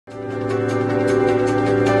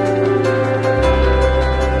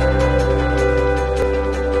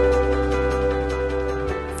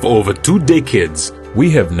over 2 decades,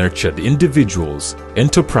 we have nurtured individuals,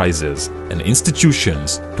 enterprises, and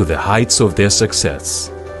institutions to the heights of their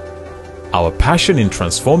success. Our passion in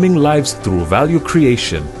transforming lives through value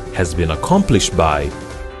creation has been accomplished by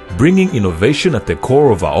bringing innovation at the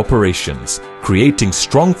core of our operations, creating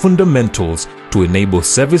strong fundamentals to enable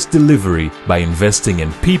service delivery by investing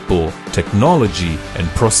in people, technology, and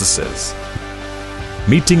processes,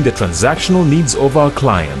 meeting the transactional needs of our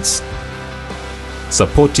clients,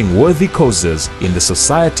 supporting worthy causes in the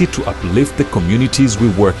society to uplift the communities we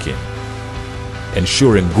work in,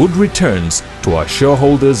 ensuring good returns to our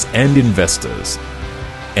shareholders and investors,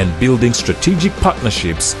 and building strategic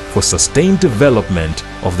partnerships for sustained development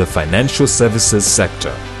of the financial services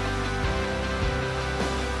sector.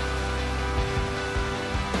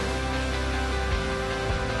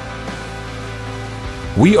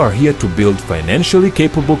 We are here to build financially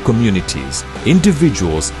capable communities,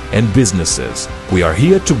 individuals, and businesses. We are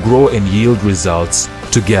here to grow and yield results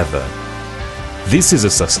together. This is a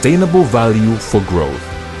sustainable value for growth.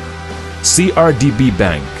 CRDB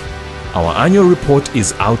Bank. Our annual report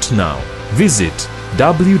is out now. Visit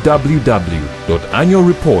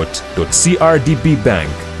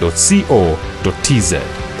www.annualreport.crdbbank.co.tz.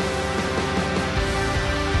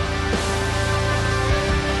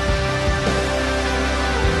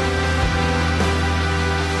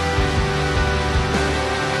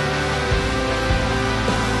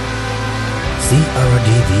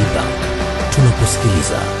 CRDB Bank,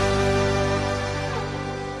 tunakusikiliza.